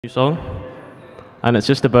New song, and it's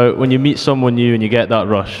just about when you meet someone new and you get that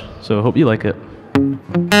rush. So I hope you like it.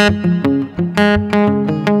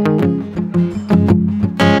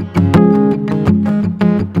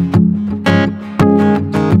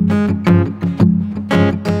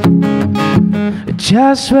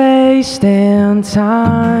 Just wasting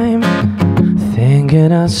time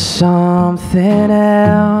thinking of something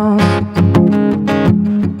else.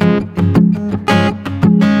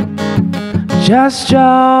 Just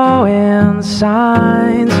drawing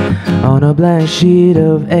signs on a blank sheet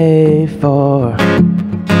of A4.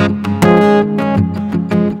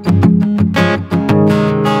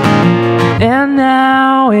 And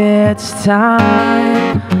now it's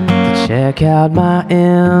time to check out my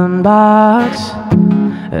inbox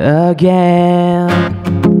again.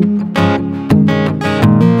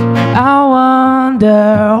 I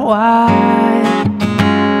wonder why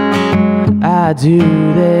I do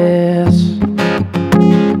this.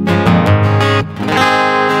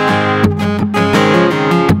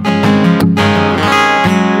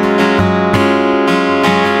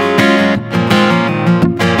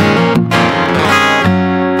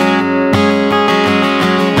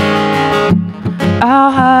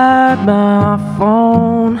 I'll hide my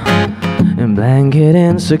phone in blanket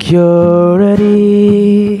insecurity,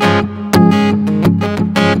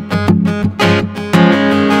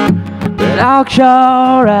 but I'll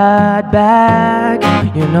call right back.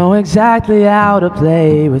 You know exactly how to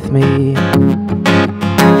play with me.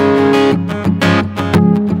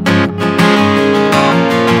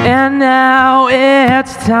 And now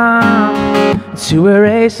it's time to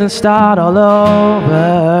erase and start all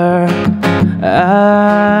over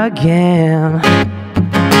again.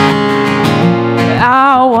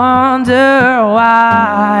 I wonder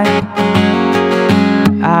why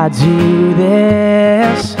I do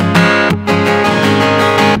this.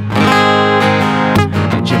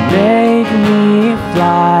 And you make me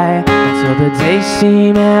fly until the days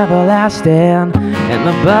seem everlasting and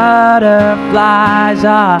the butterflies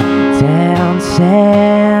are dancing,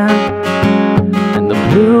 and the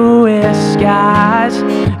bluest skies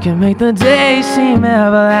can make the day seem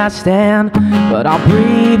everlasting. But I'll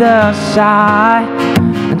breathe a sigh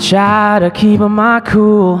and try to keep my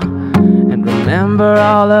cool and remember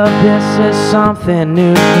all of this is something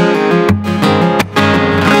new.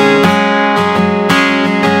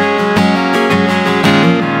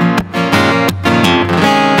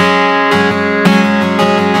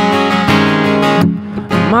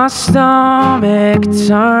 My stomach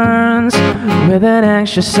turns with an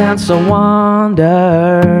anxious sense of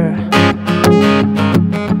wonder.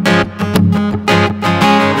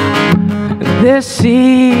 This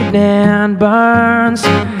evening burns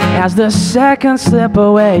as the seconds slip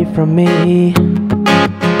away from me.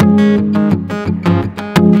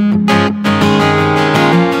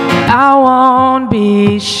 I won't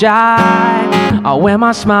be shy. I'll wear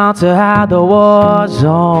my smile to hide the war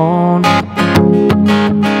zone.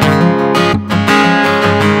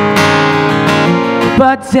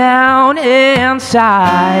 But down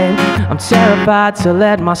inside, I'm terrified to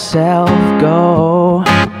let myself go.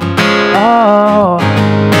 Oh,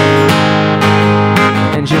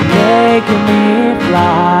 and you're making me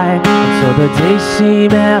fly until the days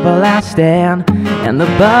seem everlasting and the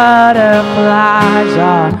butterflies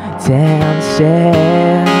are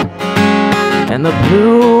dancing, and the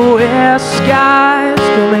bluest skies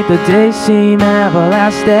can make the days seem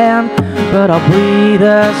everlasting. But I'll breathe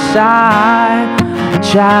a sigh and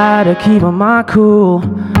try to keep my cool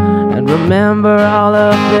and remember all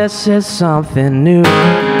of this is something new.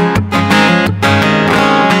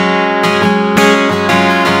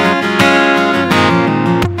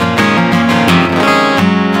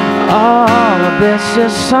 All of this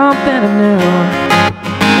is something new.